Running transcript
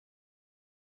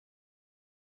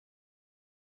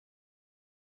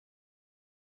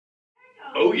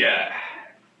Oh yeah.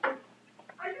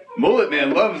 Mullet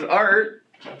Man loves art.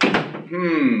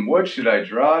 What should I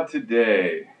draw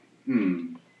today?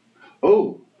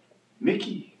 Oh,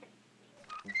 Mickey.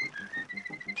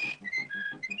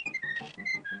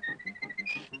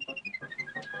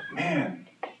 Man,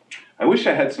 I wish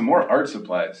I had some more art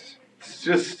supplies.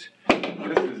 This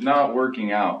is not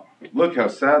working out. Look how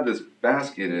sad this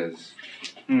basket is.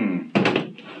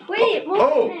 Wait,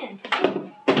 Mullet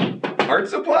Man. Art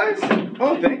supplies?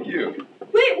 Oh, thank you.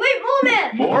 Wait, Mullet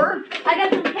Man. More? I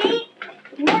got some paint,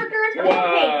 markers, and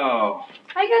Wow. paint.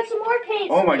 I got some more paint.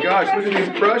 Oh my gosh, look at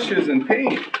these brushes and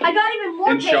paint. I got even more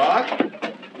and paint.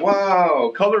 chalk?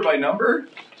 Wow. Color by number?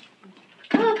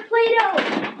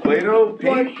 Play-Doh. Play-Doh?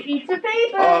 Paint? More sheets of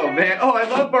paper. Oh man. Oh, I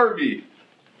love Barbie.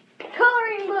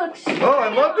 Coloring books. Oh,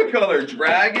 I love the color.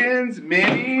 Dragons,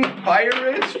 mini,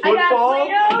 pirates, football. I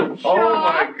got Play-Doh, oh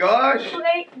my gosh.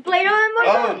 Play-Doh and more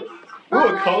Oh.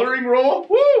 Ooh, a coloring roll?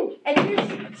 Woo! And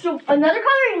here's another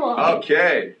coloring roll.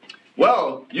 Okay.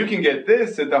 Well, you can get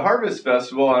this at the Harvest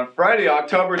Festival on Friday,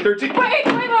 October 13th. Wait,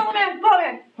 Mullet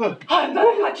Man. Oh, I'm glad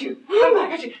I got you.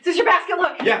 Is this your basket?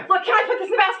 Look. Yeah. Look, can I put this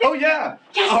in the basket? Oh, yeah.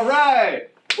 Yes. All right.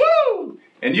 Woo!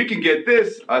 And you can get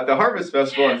this at the Harvest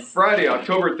Festival on Friday,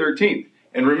 October 13th.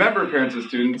 And remember, parents and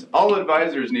students, all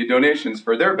advisors need donations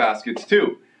for their baskets,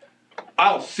 too.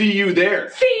 I'll see you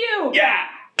there. See you. Yeah!